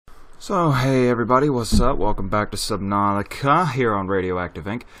So, hey everybody, what's up? Welcome back to Subnautica here on Radioactive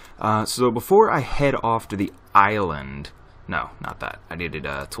Inc. So before I head off to the island, no, not that, I needed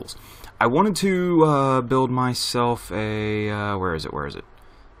tools. I wanted to build myself a, where is it?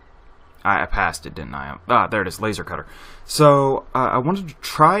 I passed it, didn't I? Ah, there it is, laser cutter. So, I wanted to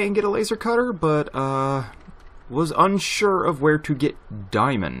try and get a laser cutter, but was unsure of where to get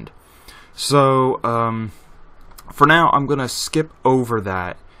diamond. So, for now, I'm going to skip over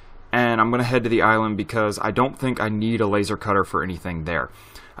that. And I'm going to head to the island because I don't think I need a laser cutter for anything there.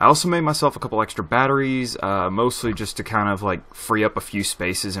 I also made myself a couple extra batteries, mostly just to kind of like free up a few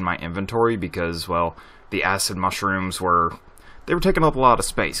spaces in my inventory because, well, the acid mushrooms were taking up a lot of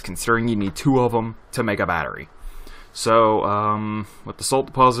space, considering you need 2 of them to make a battery. So, with the salt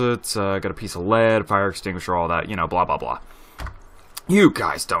deposits, got a piece of lead, fire extinguisher, all that, you know, blah, blah, blah. You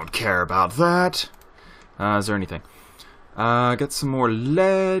guys don't care about that. Is there anything? Got some more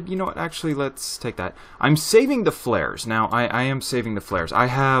lead. You know what? Actually, let's take that. I'm saving the flares. Now, I am saving the flares. I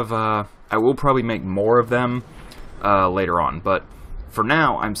have, I will probably make more of them, later on. But, for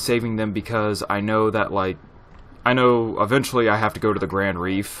now, I'm saving them because I know that, like, I know eventually I have to go to the Grand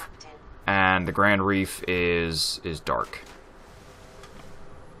Reef. And the Grand Reef is dark.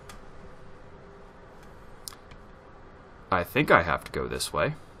 I think I have to go this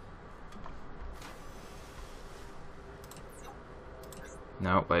way.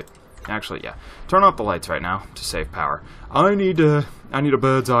 No, wait. Actually, yeah. Turn off the lights right now to save power. I need a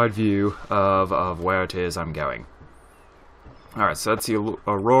bird's eye view of where it is I'm going. Alright, so that's the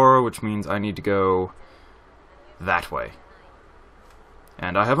Aurora, which means I need to go that way.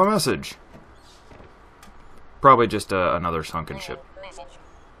 And I have a message. Probably just another sunken ship.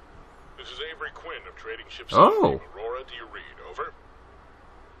 This is Avery Quinn of Trading Ships. Oh. Aurora, do you read? Over.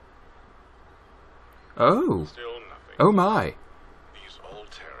 Oh. Still nothing. Oh my.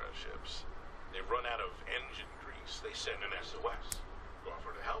 Run out of engine grease, they send an SOS.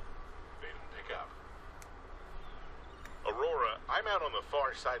 Offer to help, they don't pick up. Aurora, I'm out on the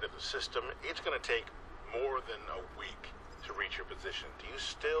far side of the system. It's going to take more than a week to reach your position. Do you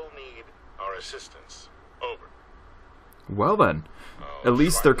still need our assistance? Over. Well then, at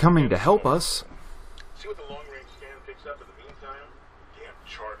least they're coming to help us. See what the long-range scan picks up in the meantime? Damn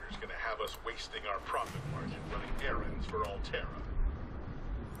charter's going to have us wasting our profit margin running errands for Alterra.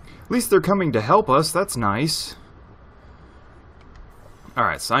 At least they're coming to help us, that's nice.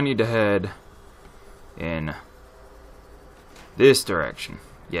 Alright, so I need to head in this direction.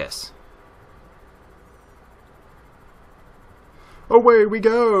 Yes. Away we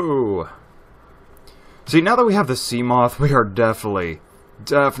go! See, now that we have the Seamoth, we are definitely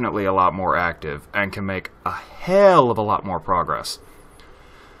a lot more active and can make a hell of a lot more progress.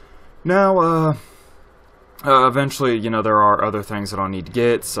 Now, eventually, you know, there are other things that I'll need to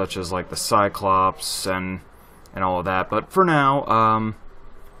get, such as, like, the Cyclops and all of that. But for now,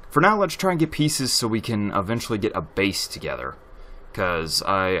 let's try and get pieces so we can eventually get a base together. Because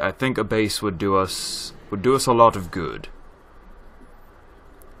I think a base would do us a lot of good.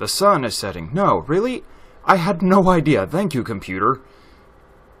 The sun is setting. No, really? I had no idea. Thank you, computer.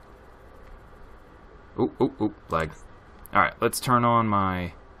 Ooh, lag. Alright, let's turn on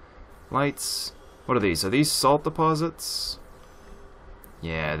my lights. What are these? Are these salt deposits?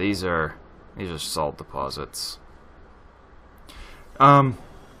 Yeah, these are salt deposits. I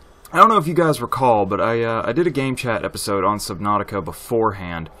don't know if you guys recall, but I did a game chat episode on Subnautica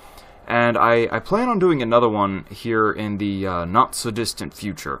beforehand, and I plan on doing another one here in the not so distant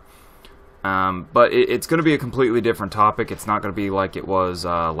future. But it's going to be a completely different topic. It's not going to be like it was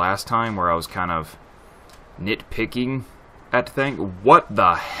last time, where I was kind of nitpicking at the thing. What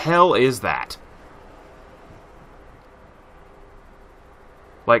the hell is that?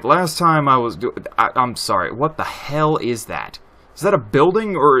 Like, last time I was I'm sorry, what the hell is that? Is that a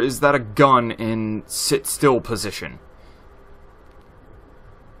building, or is that a gun in sit-still position?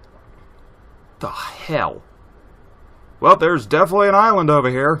 The hell? Well, there's definitely an island over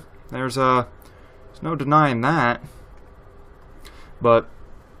here. There's no denying that. But,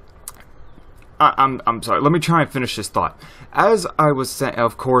 I'm sorry, let me try and finish this thought. As I was saying,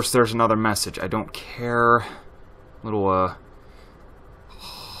 of course, there's another message. I don't care. Little,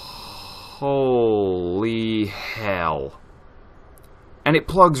 holy hell. And it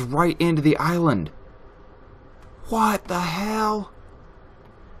plugs right into the island. What the hell?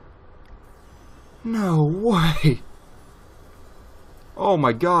 No way. Oh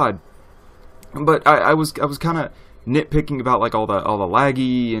my god. But I was kind of nitpicking about like all the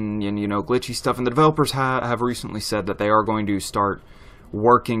laggy and you know, glitchy stuff, and the developers have recently said that they are going to start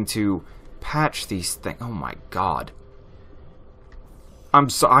working to patch these things. Oh my god.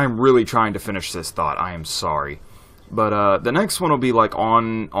 I'm really trying to finish this thought. I am sorry. But the next one will be like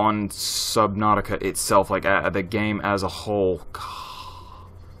on Subnautica itself, like the game as a whole.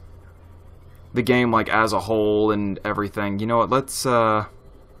 The game like as a whole and everything. You know what? Let's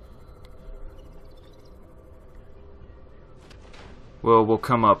we'll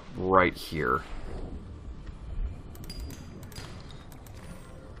come up right here.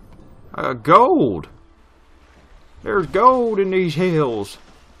 Gold. There's gold in these hills.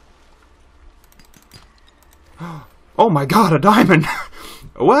 Oh my god, a diamond!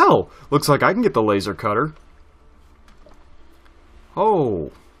 Well, looks like I can get the laser cutter.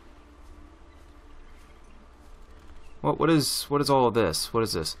 Oh. What is all of this? What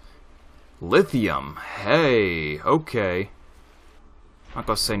is this? Lithium. Hey, okay. Not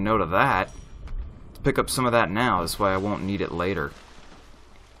gonna say no to that. Let's pick up some of that now, this way I won't need it later.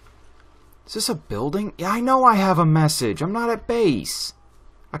 Is this a building? Yeah, I know I have a message. I'm not at base.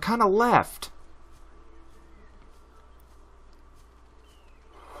 I kinda left.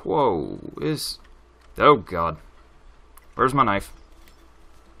 Whoa, oh god. Where's my knife?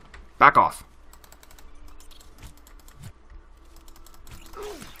 Back off.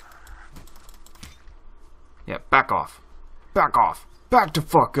 Yeah, back off. Back off. Back the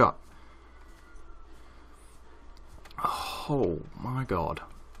fuck up. Oh my god.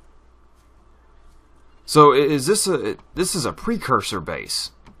 So is this is a precursor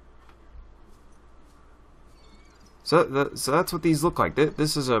base? So that's what these look like.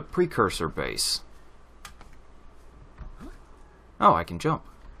 This is a precursor base. Oh, I can jump.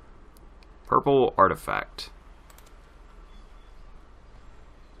 Purple artifact.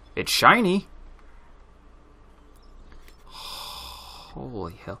 It's shiny.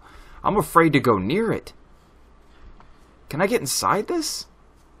 Holy hell. I'm afraid to go near it. Can I get inside this?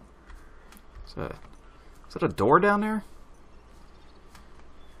 Is that a door down there?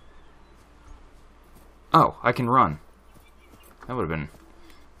 Oh, I can run. That would have been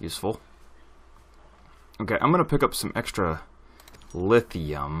useful. Okay, I'm going to pick up some extra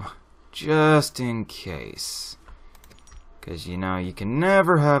lithium. Just in case. Because, you know, you can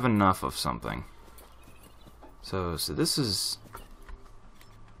never have enough of something. So this is...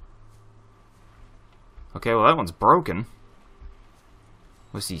 Okay, well that one's broken.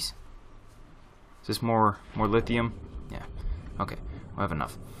 What's these? Is this more lithium? Yeah. Okay, I have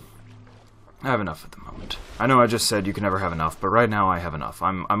enough. I have enough at the moment. I know I just said you can never have enough, but right now I have enough.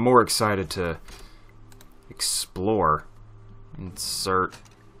 I'm more excited to explore. Insert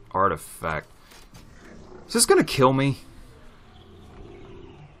artifact. Is this gonna kill me?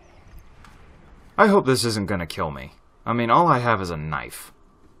 I hope this isn't gonna kill me. I mean, all I have is a knife.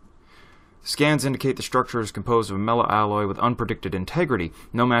 Scans indicate the structure is composed of a metal alloy with unpredicted integrity.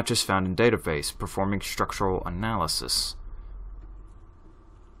 No matches found in database. Performing structural analysis.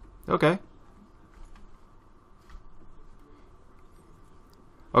 Okay.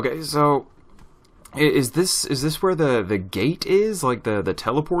 Okay, so is this where the gate is? Like the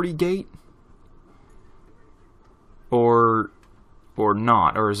teleporty gate? Or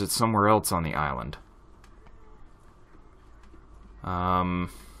not? Or is it somewhere else on the island?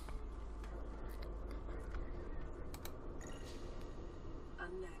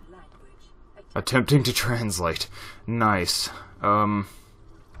 Attempting to translate. Nice.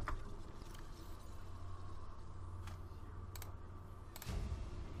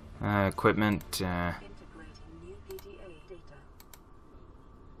 Equipment.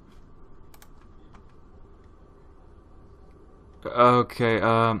 Okay,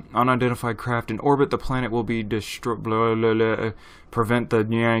 unidentified craft in orbit. The planet will be destroyed. Prevent the...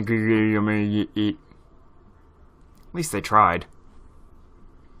 At least they tried.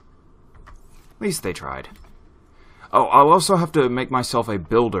 At least they tried. Oh, I'll also have to make myself a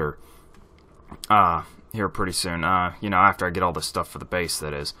builder. Here pretty soon. You know, after I get all this stuff for the base,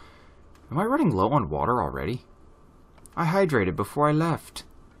 that is. Am I running low on water already? I hydrated before I left.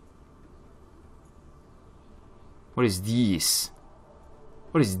 What is this?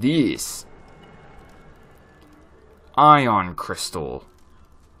 What is this? Ion crystal.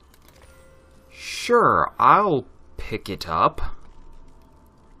 Sure, I'll pick it up.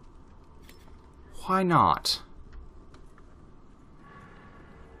 Why not?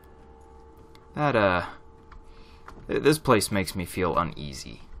 This place makes me feel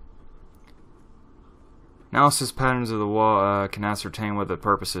uneasy. Analysis patterns of the wall can ascertain whether the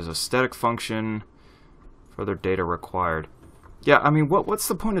purpose is aesthetic function. Further data required. Yeah, I mean, what's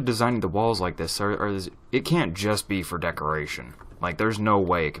the point of designing the walls like this? It can't just be for decoration. Like, there's no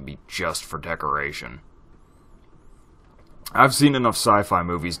way it can be just for decoration. I've seen enough sci-fi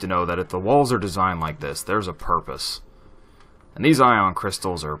movies to know that if the walls are designed like this, there's a purpose. And these ion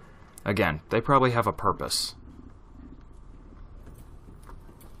crystals are, again, they probably have a purpose.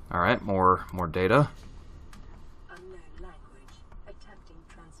 Alright, more data. Unknown language. Attempting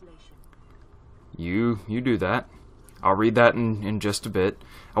translation. You do that. I'll read that in just a bit.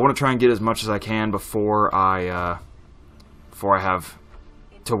 I want to try and get as much as I can before I have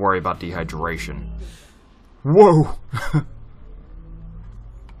to worry about dehydration. Whoa!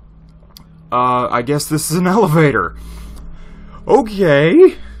 I guess this is an elevator.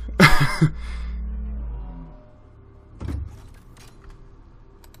 Okay.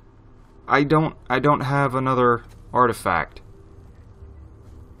 I don't have another artifact.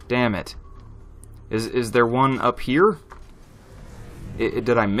 Damn it. Is there one up here?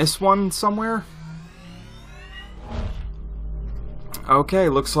 Did I miss one somewhere? Okay,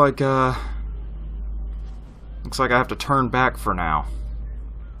 looks like I have to turn back for now.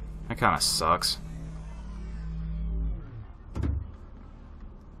 That kind of sucks.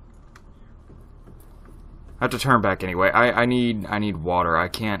 I have to turn back anyway. I need water. I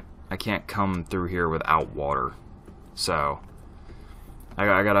can't come through here without water. So I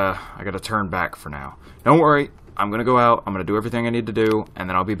gotta turn back for now. Don't worry, I'm gonna go out, I'm gonna do everything I need to do, and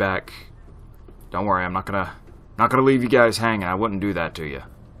then I'll be back. Don't worry, I'm not gonna leave you guys hanging. I wouldn't do that to you.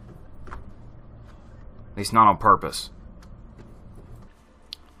 At least not on purpose.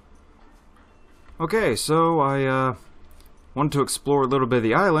 Okay, so I wanted to explore a little bit of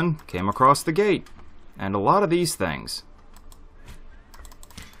the island, came across the gate, and a lot of these things.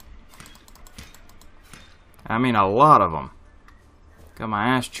 I mean, a lot of them. Got my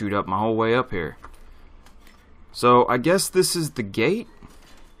ass chewed up my whole way up here. So, I guess this is the gate?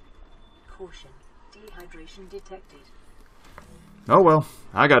 Caution. Dehydration detected. Oh well,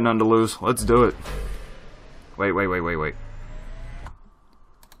 I got nothing to lose. Let's do it. Wait.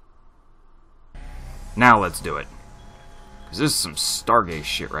 Now let's do it. Because this is some Stargaze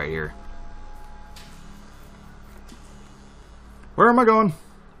shit right here. Where am I going?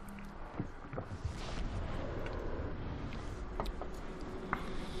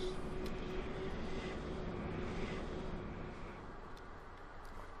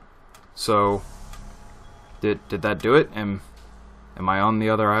 So, did that do it? Am I on the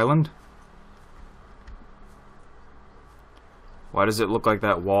other island? Why does it look like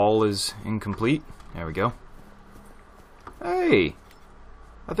that wall is incomplete? There we go. Hey!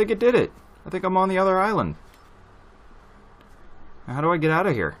 I think it did it. I think I'm on the other island. Now, how do I get out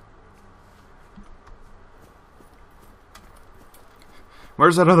of here?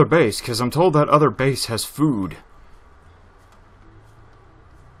 Where's that other base? Because I'm told that other base has food.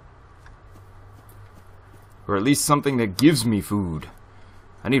 Or at least something that gives me food.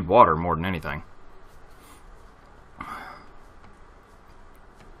 I need water more than anything.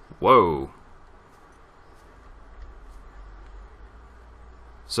 Whoa.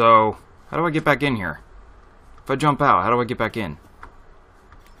 So, how do I get back in here? If I jump out, how do I get back in?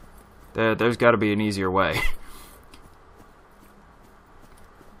 There's got to be an easier way.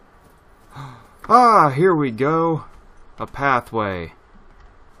 Ah, here we go. A pathway.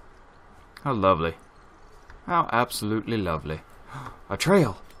 How lovely. How absolutely lovely. A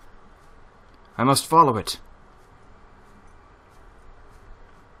trail. I must follow it.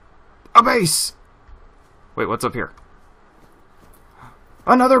 A base! Wait, what's up here?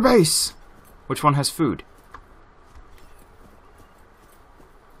 Another base! Which one has food?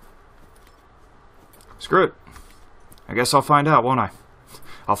 Screw it. I guess I'll find out, won't I?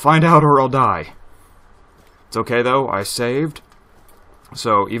 I'll find out or I'll die. It's okay though, I saved.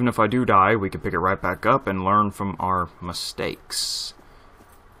 So even if I do die, we can pick it right back up and learn from our mistakes.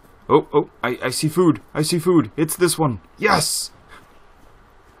 Oh, I see food. I see food. It's this one. Yes!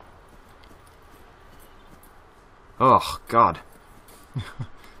 Oh, God.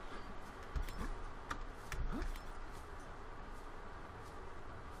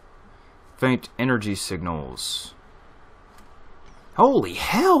 Faint energy signals. Holy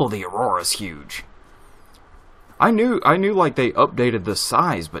hell, the Aurora's huge. I knew like they updated the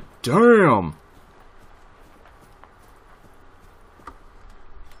size, but damn.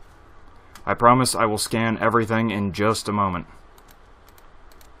 I promise I will scan everything in just a moment.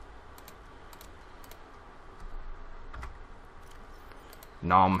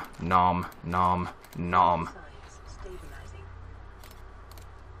 Nom, nom, nom, nom.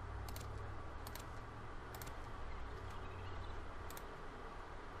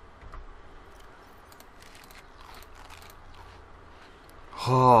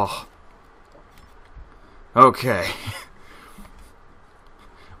 Oh. Okay.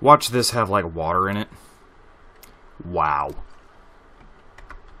 Watch this have like water in it. Wow.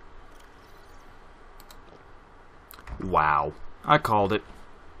 Wow. I called it.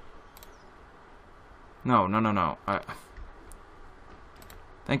 No.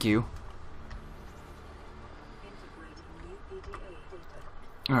 Thank you.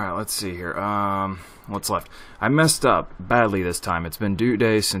 Alright, let's see here. What's left? I messed up badly this time. It's been 2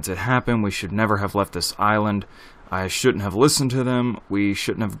 days since it happened. We should never have left this island. I shouldn't have listened to them. We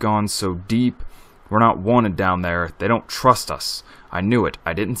shouldn't have gone so deep. We're not wanted down there. They don't trust us. I knew it.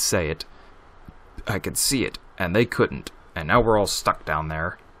 I didn't say it. I could see it, and they couldn't. And now we're all stuck down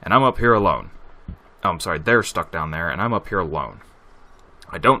there, and I'm up here alone. Oh, I'm sorry, they're stuck down there, and I'm up here alone.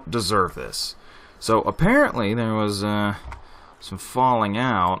 I don't deserve this. So, apparently, there was, some falling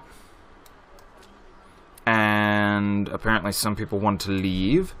out. And apparently some people wanted to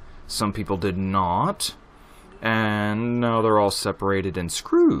leave. Some people did not. And now they're all separated and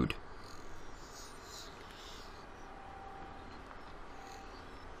screwed.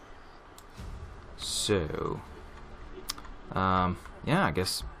 So, yeah, I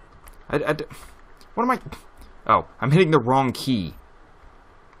guess. What am I? Oh, I'm hitting the wrong key.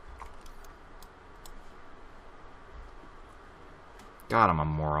 God, I'm a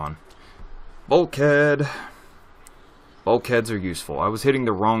moron. Bulkhead. Bulkheads are useful. I was hitting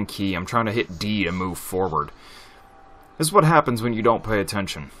the wrong key. I'm trying to hit D to move forward. This is what happens when you don't pay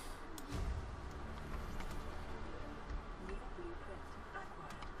attention.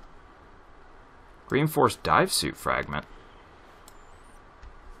 Reinforced dive suit fragment.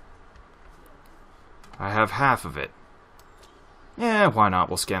 I have half of it. Yeah, why not?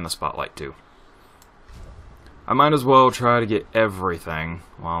 We'll scan the spotlight too. I might as well try to get everything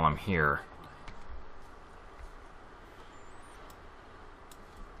while I'm here.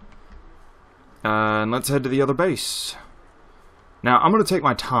 And let's head to the other base. Now, I'm going to take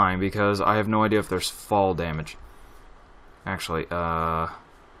my time because I have no idea if there's fall damage. Actually, No,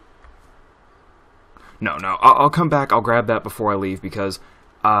 I'll come back. I'll grab that before I leave because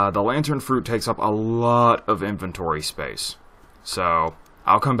the lantern fruit takes up a lot of inventory space. So,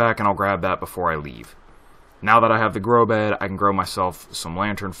 I'll come back and I'll grab that before I leave. Now that I have the grow bed, I can grow myself some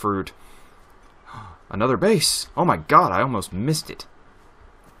lantern fruit. Another base. Oh my god, I almost missed it.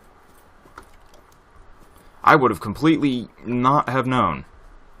 I would have completely not have known.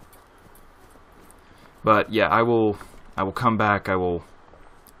 But yeah, I will come back. I will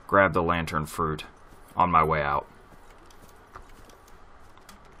grab the lantern fruit on my way out.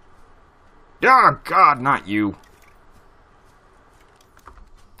 Ah, god, not you.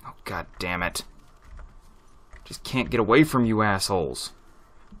 Oh, god damn it. Just can't get away from you assholes.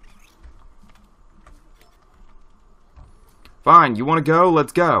 Fine, you want to go?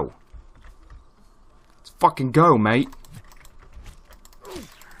 Let's go. Let's fucking go, mate.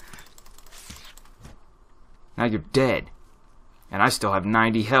 Now you're dead. And I still have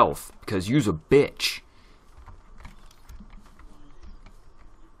 90 health, because you's a bitch.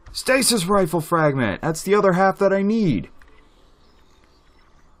 Stasis rifle fragment! That's the other half that I need.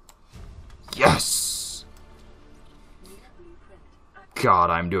 Yes! God,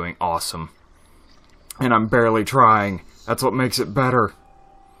 I'm doing awesome. And I'm barely trying. That's what makes it better.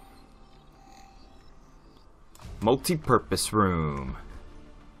 Multi-purpose room.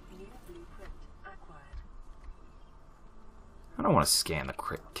 I don't want to scan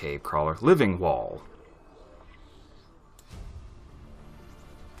the cave crawler. Living wall.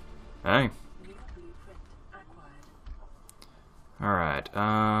 Hey. Alright,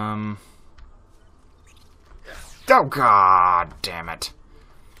 Oh, god damn it.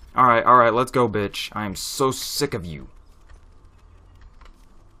 Alright, let's go, bitch. I am so sick of you.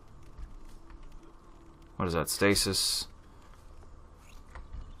 What is that, stasis?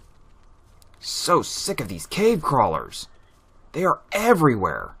 So sick of these cave crawlers. They are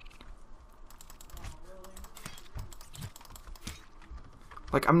everywhere.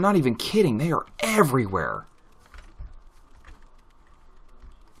 Like, I'm not even kidding. They are everywhere.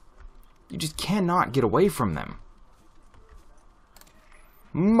 You just cannot get away from them.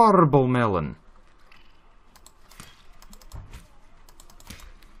 Marble melon.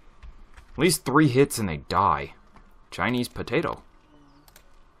 At least 3 hits and they die. Chinese potato.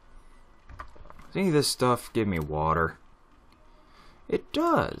 Does any of this stuff give me water? It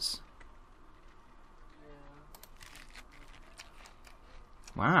does.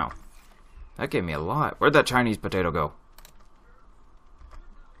 Wow. That gave me a lot. Where'd that Chinese potato go?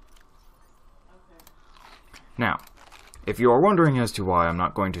 Now, if you are wondering as to why I'm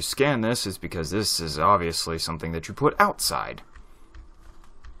not going to scan this, it's because this is obviously something that you put outside.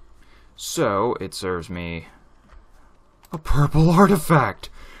 So, it serves me a purple artifact.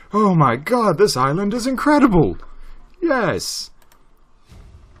 Oh my god, this island is incredible. Yes.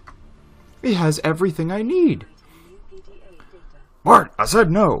 It has everything I need. What? I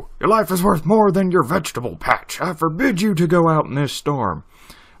said no. Your life is worth more than your vegetable patch. I forbid you to go out in this storm.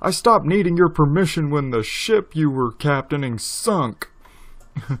 I stopped needing your permission when the ship you were captaining sunk.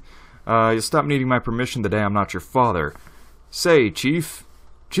 You'll stop needing my permission the day I'm not your father. Say, Chief.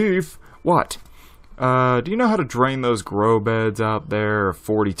 Chief, what? Do you know how to drain those grow beds out there of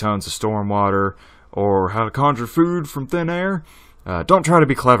 40 tons of stormwater? Or how to conjure food from thin air? Don't try to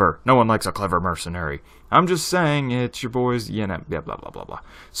be clever. No one likes a clever mercenary. I'm just saying, it's your boys, you know, blah, blah, blah, blah, blah.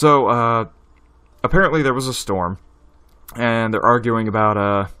 So, apparently there was a storm, and they're arguing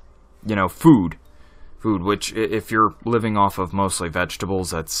about, you know, food. Food, which, if you're living off of mostly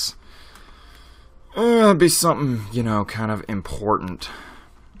vegetables, that's, be something, you know, kind of important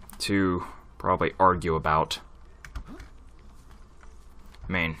to probably argue about.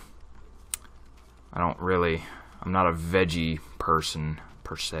 I mean, I'm not a veggie person,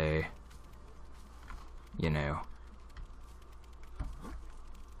 per se. You know.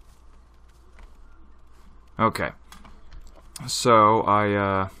 Okay. So,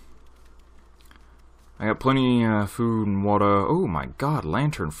 I got plenty of food and water. Oh my god,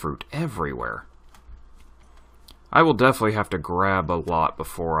 lantern fruit everywhere. I will definitely have to grab a lot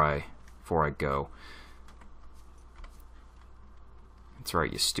before I go. That's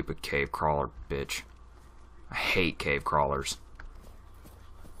right, you stupid cave crawler bitch. I hate cave crawlers.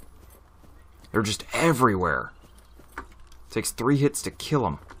 They're just everywhere. It takes 3 hits to kill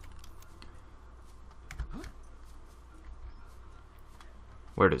them.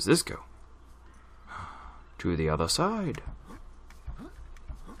 Where does this go? To the other side.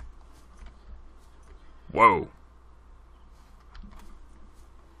 Whoa.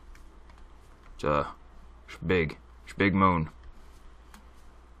 It's big. It's big moon.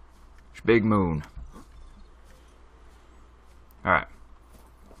 It's big moon. Alright.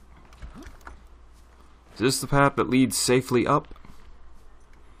 Is this the path that leads safely up?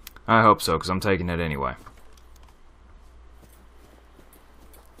 I hope so, because I'm taking it anyway.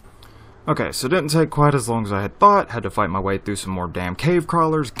 Okay, so it didn't take quite as long as I had thought. Had to fight my way through some more damn cave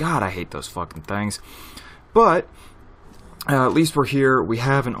crawlers. God, I hate those fucking things. But, at least we're here. We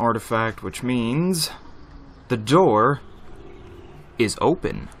have an artifact, which means the door is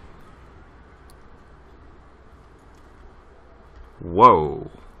open. Whoa.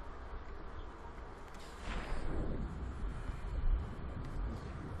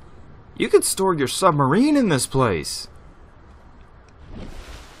 You could store your submarine in this place.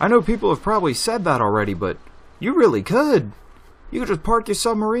 I know people have probably said that already, but you really could. You could just park your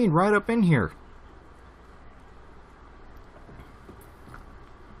submarine right up in here.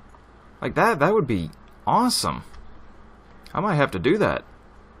 Like that would be awesome. I might have to do that.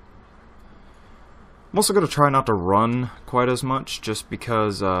 I'm also going to try not to run quite as much, just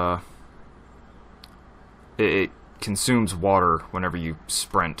because it consumes water whenever you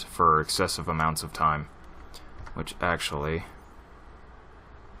sprint for excessive amounts of time. Which actually...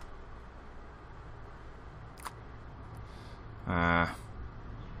 nope,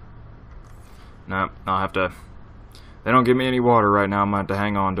 I'll have to... They don't give me any water right now, I'm going to have to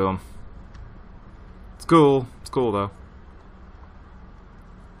hang on to them. It's cool though.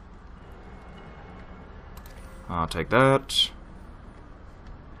 I'll take that.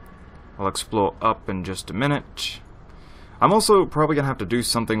 I'll explore up in just a minute. I'm also probably gonna have to do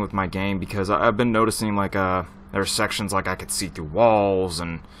something with my game, because I've been noticing like there's sections like I could see through walls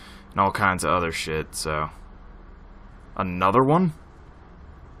and all kinds of other shit, so. Another one?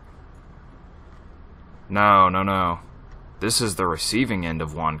 No. This is the receiving end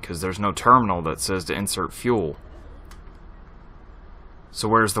of one, because there's no terminal that says to insert fuel. So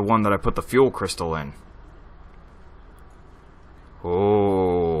where's the one that I put the fuel crystal in?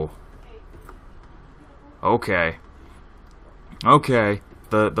 Oh. Okay. Okay.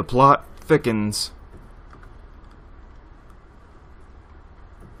 The plot thickens.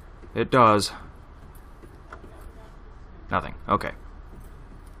 It does. Nothing. Okay.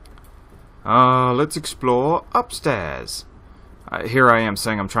 Let's explore upstairs. Here I am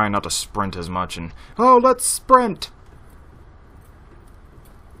saying I'm trying not to sprint as much, and... Oh, let's sprint!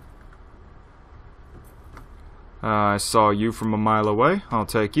 I saw you from a mile away. I'll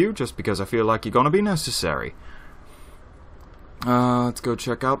take you, just because I feel like you're gonna be necessary. Let's go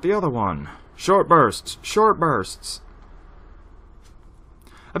check out the other one. Short bursts. Short bursts.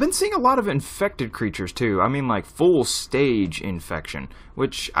 I've been seeing a lot of infected creatures, too. I mean, like, full stage infection.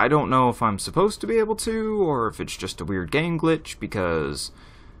 Which, I don't know if I'm supposed to be able to, or if it's just a weird game glitch, because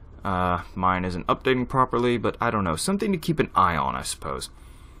mine isn't updating properly, but I don't know. Something to keep an eye on, I suppose.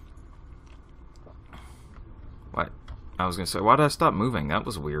 What? I was gonna say, why did I stop moving? That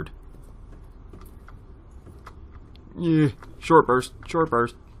was weird. Yeah, short burst, short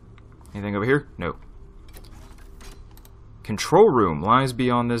burst. Anything over here? No. Control room lies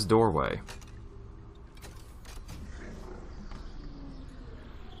beyond this doorway.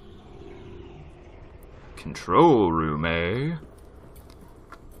 Control room, eh?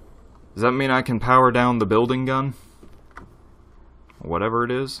 Does that mean I can power down the building gun? Whatever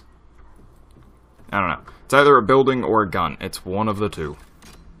it is? I don't know. It's either a building or a gun. It's one of the two.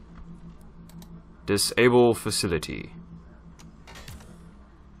 Disable facility.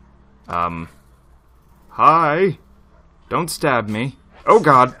 Hi? Don't stab me. Oh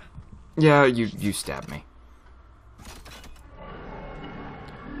god. Yeah, you stabbed me.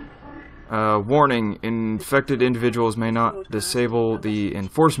 Warning, infected individuals may not disable the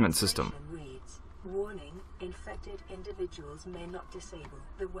enforcement system. Warning, infected individuals may not disable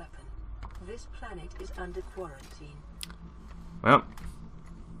the weapon. This planet is under quarantine. Well,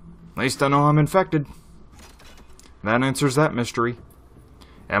 at least I know I'm infected. That answers that mystery.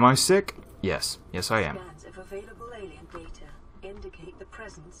 Am I sick? Yes. Yes, I am. Scans of available alien data indicate the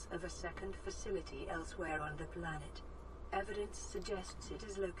presence of a second facility elsewhere on the planet. Evidence suggests it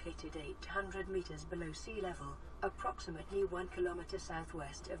is located 800 meters below sea level, approximately 1 kilometer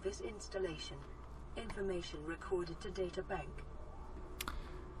southwest of this installation. Information recorded to data bank.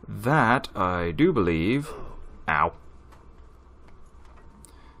 That, I do believe... Ow.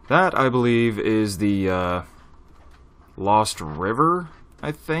 That, I believe, is the, Lost River,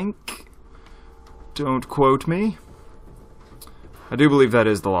 I think? Don't quote me. I do believe that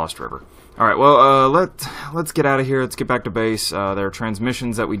is the Lost River. Alright, well, let's get out of here. Let's get back to base. There are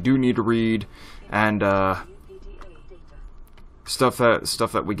transmissions that we do need to read, and, stuff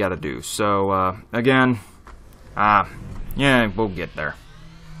that we gotta do. So, again, yeah, we'll get there.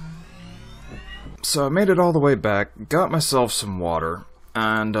 So I made it all the way back, got myself some water,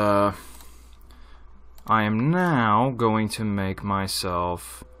 and, I am now going to make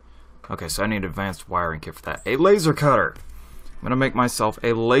myself... Okay, so I need an advanced wiring kit for that. A laser cutter! I'm gonna make myself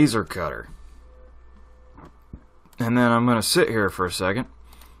a laser cutter. And then I'm gonna sit here for a second.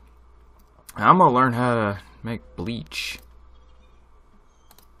 I'm gonna learn how to make bleach.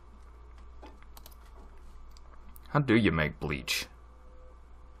 How do you make bleach?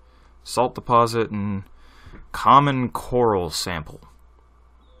 Salt deposit and common coral sample.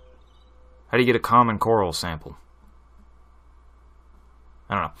 How do you get a common coral sample?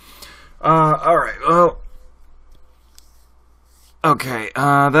 I don't know. Alright, well... Okay,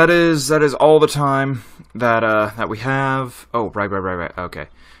 that is all the time that we have. Oh, right, okay.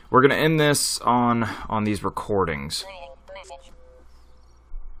 We're gonna end this on these recordings.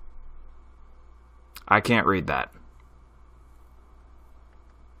 I can't read that.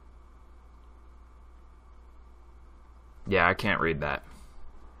 Yeah, I can't read that.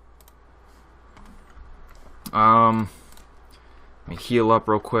 Let me heal up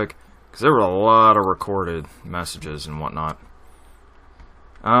real quick, because there were a lot of recorded messages and whatnot.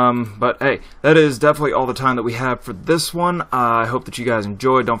 But hey, that is definitely all the time that we have for this one. I hope that you guys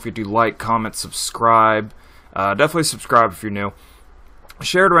enjoyed. Don't forget to like, comment, subscribe. Definitely subscribe if you're new.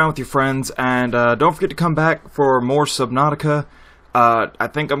 Share it around with your friends, and don't forget to come back for more Subnautica. I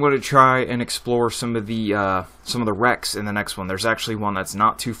think I'm going to try and explore some of the wrecks in the next one. There's actually one that's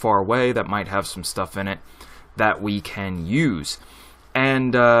not too far away that might have some stuff in it that we can use.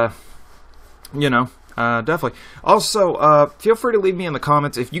 And, you know, definitely. Also, feel free to leave me in the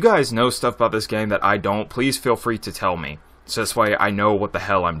comments. If you guys know stuff about this game that I don't, please feel free to tell me. So this way I know what the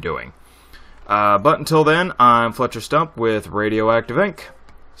hell I'm doing. But until then, I'm Fletcher Stump with Radioactive Inc.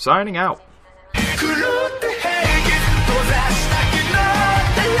 Signing out.